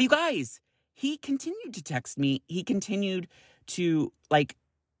 But you guys, he continued to text me. He continued to,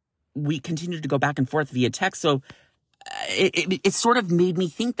 we continued to go back and forth via text. So it sort of made me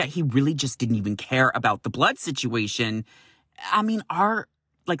think that he really just didn't even care about the blood situation. I mean, our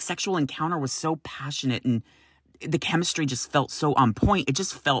sexual encounter was so passionate and the chemistry just felt so on point. It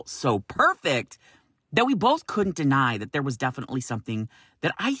just felt so perfect that we both couldn't deny that there was definitely something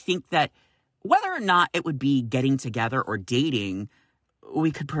that I think that whether or not it would be getting together or dating, we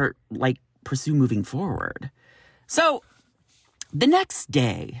could pursue moving forward. So the next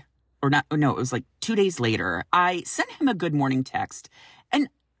day, it was like 2 days later, I sent him a good morning text and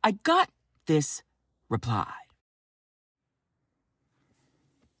I got this reply.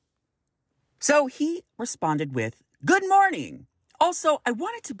 So he responded with, "Good morning. Also, I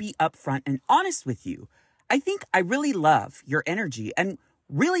wanted to be upfront and honest with you. I think I really love your energy and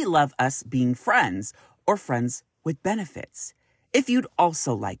really love us being friends or friends with benefits. If you'd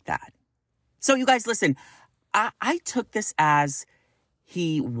also like that." So you guys, listen, I took this as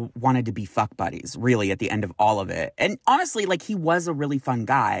he wanted to be fuck buddies, really, at the end of all of it. And honestly, he was a really fun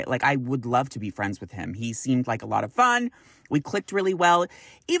guy. I would love to be friends with him. He seemed like a lot of fun. We clicked really well.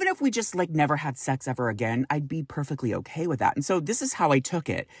 Even if we just, never had sex ever again, I'd be perfectly okay with that. And so this is how I took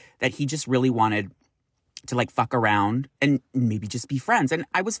it, that he just really wanted to, fuck around and maybe just be friends. And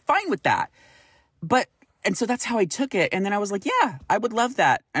I was fine with that. And so that's how I took it. And then I was like, yeah, I would love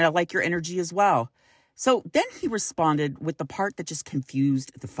that. And I like your energy as well. So then he responded with the part that just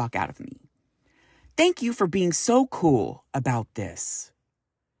confused the fuck out of me. "Thank you for being so cool about this."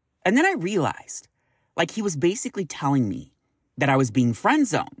 And then I realized, he was basically telling me that I was being friend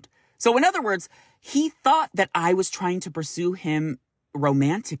zoned. So in other words, he thought that I was trying to pursue him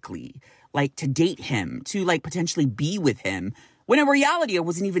romantically, to date him, to potentially be with him, when in reality, I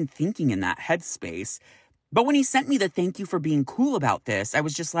wasn't even thinking in that headspace. But when he sent me the "thank you for being cool about this," I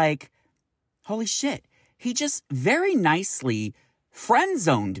was just like, holy shit. He just very nicely friend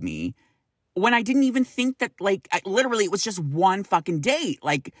zoned me when I didn't even think that, literally it was just one fucking date.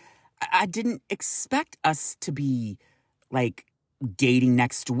 I didn't expect us to be dating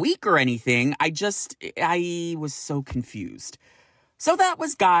next week or anything. I was so confused. So that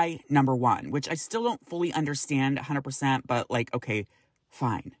was guy number one, which I still don't fully understand 100%, but okay,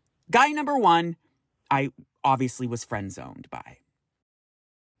 fine. Guy number one, I obviously was friend zoned by.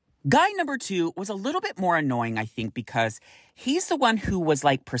 Guy number two was a little bit more annoying, I think, because he's the one who was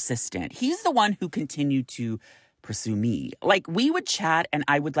persistent. He's the one who continued to pursue me. We would chat and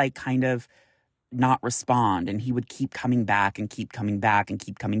I would kind of not respond, and he would keep coming back and keep coming back and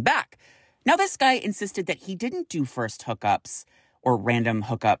keep coming back. Now, this guy insisted that he didn't do first hookups or random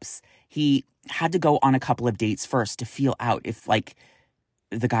hookups. He had to go on a couple of dates first to feel out if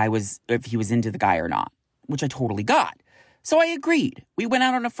he was into the guy or not, which I totally got. So I agreed. We went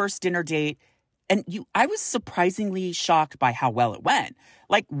out on a first dinner date, and I was surprisingly shocked by how well it went.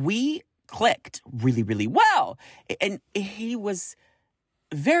 We clicked really, really well. And he was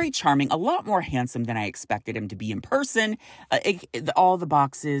very charming, a lot more handsome than I expected him to be in person. All the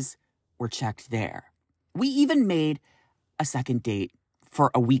boxes were checked there. We even made a second date for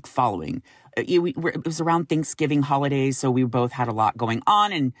a week following. It was around Thanksgiving holidays, so we both had a lot going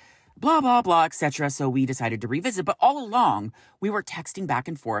on, and blah, blah, blah, etc. So we decided to revisit. But all along, we were texting back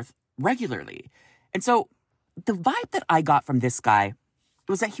and forth regularly. And so the vibe that I got from this guy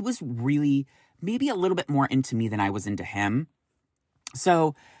was that he was really maybe a little bit more into me than I was into him.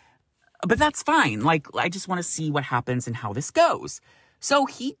 So, but that's fine. Like, I just want to see what happens and how this goes. So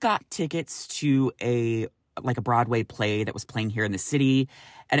he got tickets to a Broadway play that was playing here in the city.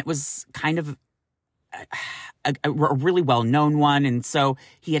 And it was kind of a really well-known one. And so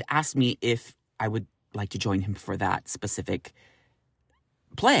he had asked me if I would like to join him for that specific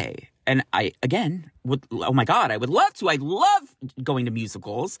play. And I, again, oh my God, I would love to. I love going to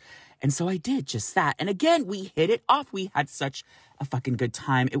musicals. And so I did just that. And again, we hit it off. We had such a fucking good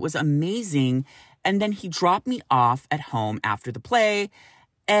time. It was amazing. And then he dropped me off at home after the play.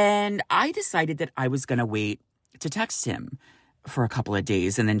 And I decided that I was going to wait to text him for a couple of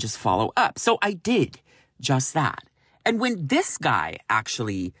days and then just follow up. So I did just that. And when this guy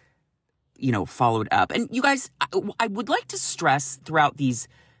actually, followed up, and you guys, I would like to stress throughout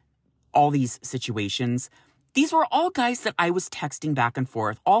all these situations, these were all guys that I was texting back and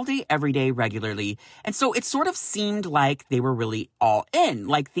forth all day, every day, regularly. And so it sort of seemed like they were really all in,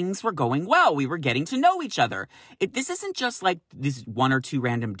 like things were going well. We were getting to know each other. This isn't just like this 1 or 2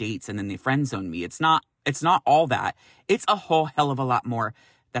 random dates and then they friend zone me. It's not all that. It's a whole hell of a lot more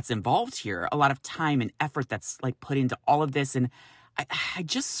that's involved here. A lot of time and effort that's like put into all of this. And I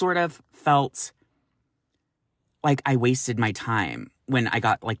just sort of felt like I wasted my time when I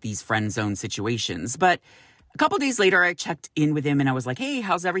got like these friend zone situations. But a couple days later, I checked in with him and I was like, hey,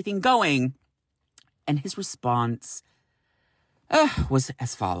 how's everything going? And his response was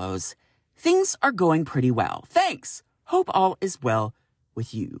as follows. Things are going pretty well. Thanks. Hope all is well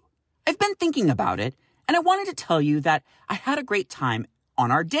with you. I've been thinking about it and I wanted to tell you that I had a great time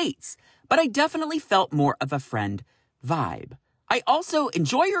on our dates, but I definitely felt more of a friend vibe. I also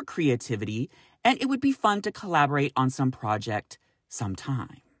enjoy your creativity and it would be fun to collaborate on some project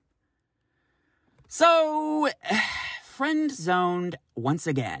sometime. So, friend zoned once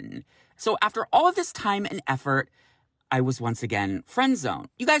again. So after all of this time and effort, I was once again friend zoned.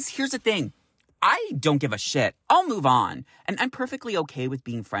 You guys, here's the thing. I don't give a shit. I'll move on. And I'm perfectly okay with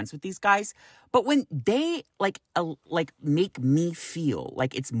being friends with these guys. But when they make me feel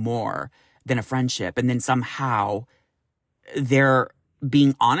like it's more than a friendship, and then somehow they're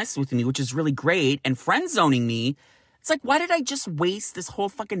being honest with me, which is really great, and friend zoning me, it's like, why did I just waste this whole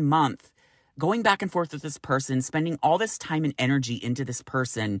fucking month going back and forth with this person, spending all this time and energy into this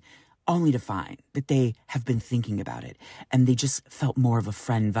person, only to find that they have been thinking about it and they just felt more of a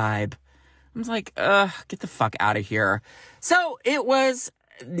friend vibe? I was like, get the fuck out of here. So that was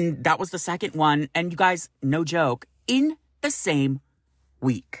the second one. And you guys, no joke, in the same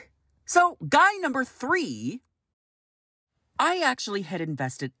week. So guy number 3, I actually had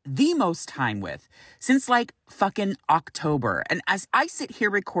invested the most time with since like fucking October. And as I sit here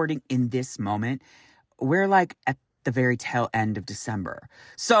recording in this moment, we're like at the very tail end of December.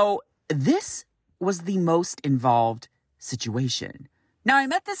 So this was the most involved situation. Now, I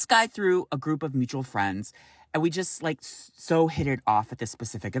met this guy through a group of mutual friends, and we just like so hit it off at this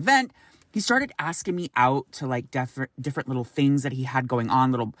specific event. He started asking me out to like different little things that he had going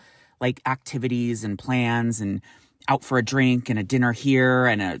on, little like activities and plans, and out for a drink and a dinner here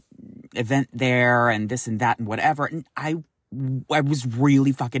and a event there and this and that and whatever. And I was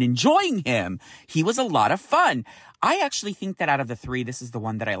really fucking enjoying him. He was a lot of fun. I actually think that out of the 3, this is the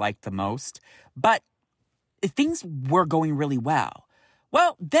one that I liked the most, but things were going really well.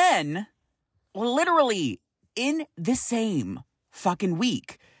 Well, then, literally in the same fucking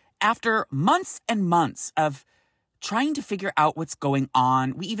week, after months and months of trying to figure out what's going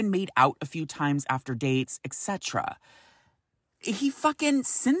on, we even made out a few times after dates, etc., he fucking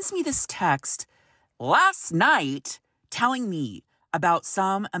sends me this text last night telling me about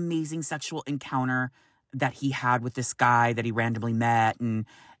some amazing sexual encounter that he had with this guy that he randomly met, and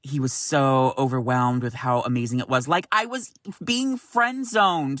he was so overwhelmed with how amazing it was. Like, I was being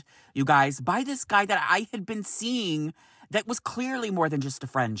friend-zoned, you guys, by this guy that I had been seeing that was clearly more than just a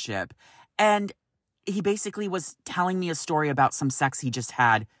friendship. And he basically was telling me a story about some sex he just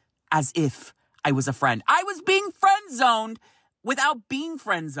had as if I was a friend. I was being friend-zoned without being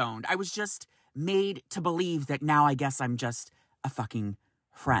friend-zoned. I was just made to believe that now I guess I'm just a fucking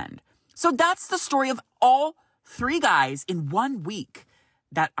friend. So that's the story of all 3 guys in 1 week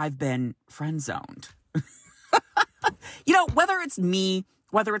that I've been friend-zoned. Whether it's me,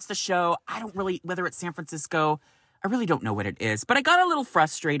 whether it's the show, whether it's San Francisco, I really don't know what it is. But I got a little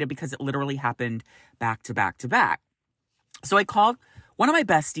frustrated because it literally happened back to back to back. So I called one of my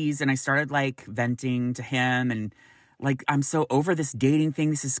besties and I started like venting to him and like, I'm so over this dating thing.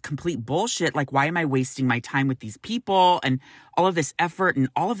 This is complete bullshit. Like, why am I wasting my time with these people and all of this effort and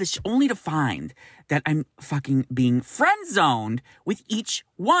all of this only to find that I'm fucking being friend zoned with each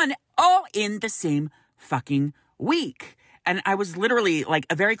one all in the same fucking week. And I was literally like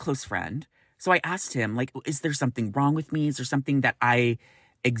a very close friend. So I asked him, like, is there something wrong with me? Is there something that I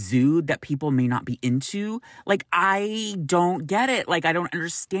exude that people may not be into? Like, I don't get it. Like, I don't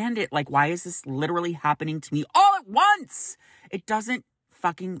understand it. Like, why is this literally happening to me all at once? It doesn't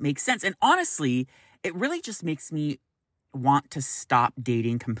fucking make sense. And honestly, it really just makes me want to stop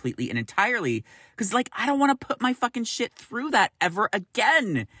dating completely and entirely. Because, like, I don't want to put my fucking shit through that ever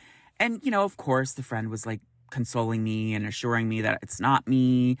again. And, you know, of course, the friend was like consoling me and assuring me that it's not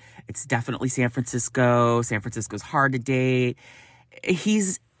me. It's definitely San Francisco. San Francisco's hard to date.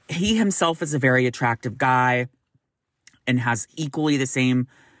 He himself is a very attractive guy and has equally the same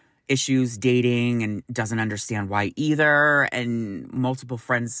issues dating and doesn't understand why either. And multiple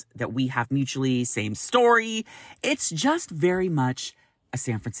friends that we have mutually, same story. It's just very much a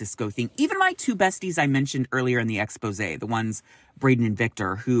San Francisco thing. Even my two besties I mentioned earlier in the expose, the ones Braden and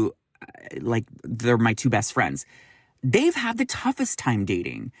Victor, who like they're my two best friends. They've had the toughest time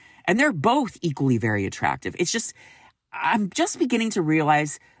dating and they're both equally very attractive. It's just, I'm just beginning to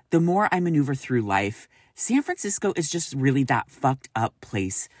realize the more I maneuver through life, San Francisco is just really that fucked up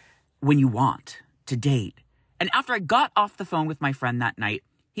place when you want to date. And after I got off the phone with my friend that night,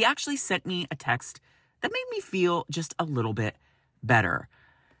 he actually sent me a text that made me feel just a little bit better.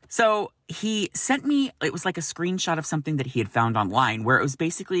 So he sent me, it was like a screenshot of something that he had found online where it was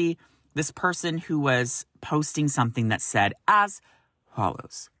basically this person who was posting something that said as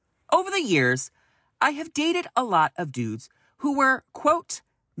follows. Over the years, I have dated a lot of dudes who were, quote,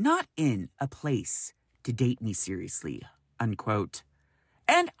 not in a place to date me seriously, unquote.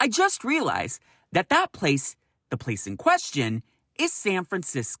 And I just realized that that place, the place in question, is San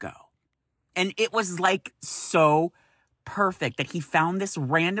Francisco. And it was like so perfect that he found this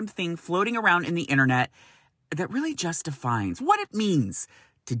random thing floating around in the internet that really just defines what it means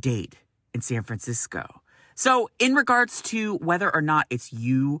to date in San Francisco. So in regards to whether or not it's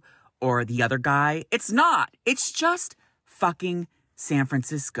you or the other guy, it's not. It's just fucking San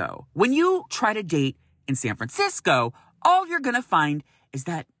Francisco. When you try to date in San Francisco, all you're going to find is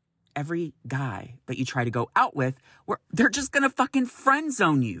that every guy that you try to go out with, they're just going to fucking friend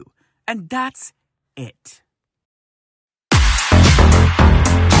zone you. And that's it.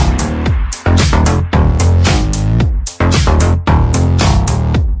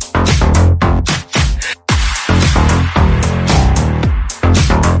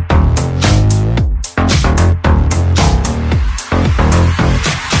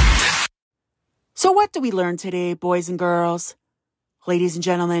 So what do we learn today, boys and girls? Ladies and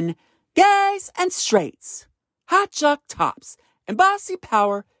gentlemen, gays and straights, hot jock tops, and bossy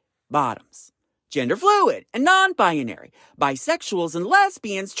power bottoms, gender fluid and non-binary, bisexuals and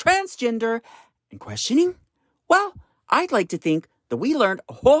lesbians, transgender, and questioning? Well, I'd like to think that we learned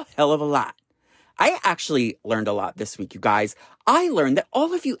a whole hell of a lot. I actually learned a lot this week, you guys. I learned that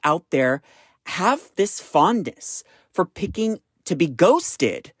all of you out there have this fondness for picking to be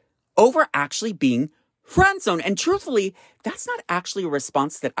ghosted over actually being friend zone. And truthfully, that's not actually a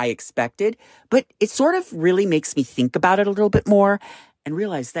response that I expected, but it sort of really makes me think about it a little bit more and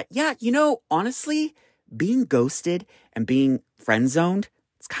realize that, yeah, you know, honestly, being ghosted and being friend zoned,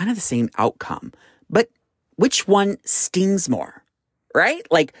 it's kind of the same outcome. But which one stings more, right?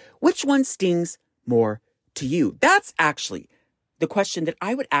 Like, which one stings more to you? That's actually the question that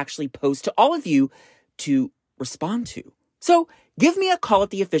I would actually pose to all of you to respond to. So give me a call at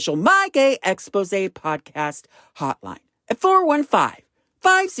the official My Gay Expose podcast hotline at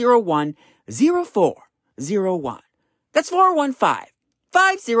 415-501-0401. That's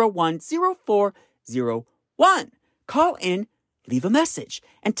 415-501-0401. Call in, leave a message,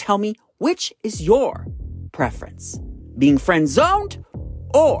 and tell me which is your preference. Being friend zoned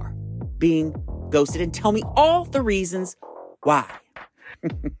or being ghosted, and tell me all the reasons why.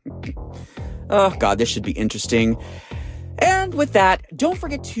 Oh God, this should be interesting. And with that, don't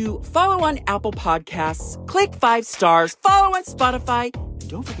forget to follow on Apple Podcasts, click 5 stars, follow on Spotify, and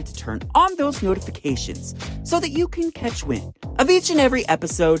don't forget to turn on those notifications so that you can catch wind of each and every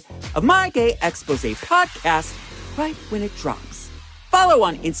episode of My Gay Expose podcast right when it drops. Follow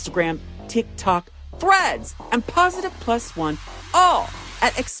on Instagram, TikTok, Threads, and Positive+1, all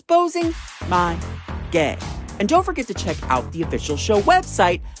at Exposing My Gay. And don't forget to check out the official show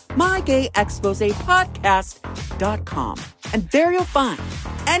website, mygayexposepodcast.com. And there you'll find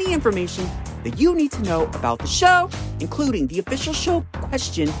any information that you need to know about the show, including the official show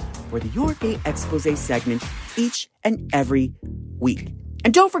question for the Your Gay Expose segment each and every week.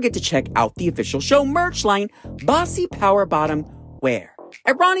 And don't forget to check out the official show merch line, Bossy Power Bottom Wear,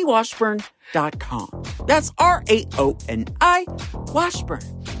 at RonnieWashburn.com. That's RAONI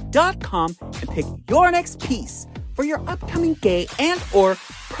Washburn.com, and pick your next piece for your upcoming gay and or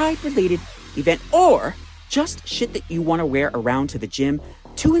pride-related event, or just shit that you want to wear around to the gym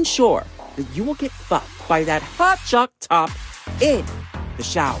to ensure that you will get fucked by that hot jock top in the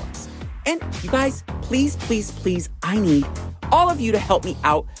showers. And you guys, please, please, please, I need all of you to help me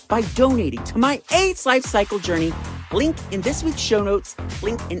out by donating to my AIDS life cycle journey. Link in this week's show notes,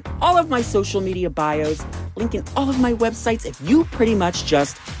 link in all of my social media bios, link in all of my websites. If you pretty much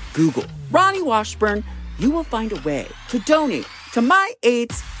just Google Ronnie Washburn, you will find a way to donate to my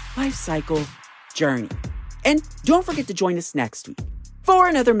AIDS life cycle journey. And don't forget to join us next week for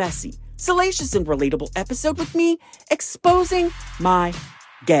another messy, salacious, and relatable episode with me exposing my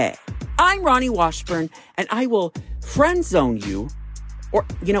gay. I'm Ronnie Washburn, and I will friend zone you, or,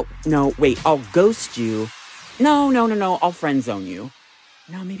 I'll ghost you. No, I'll friend zone you.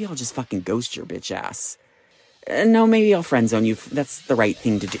 No, maybe I'll just fucking ghost your bitch ass. No, maybe I'll friend zone you. That's the right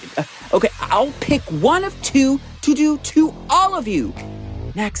thing to do. Okay, I'll pick one of two to do to all of you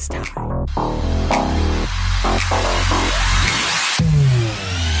next time.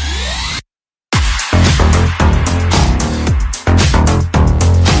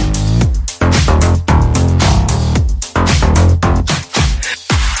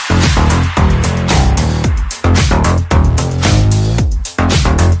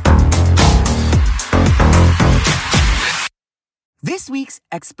 This week's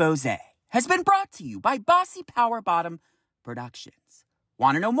expose has been brought to you by Bossy Power Bottom Productions.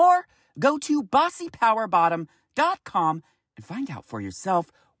 Want to know more? Go to bossypowerbottom.com and find out for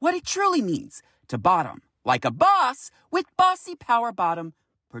yourself what it truly means to bottom like a boss with Bossy Power Bottom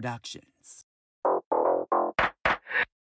Productions.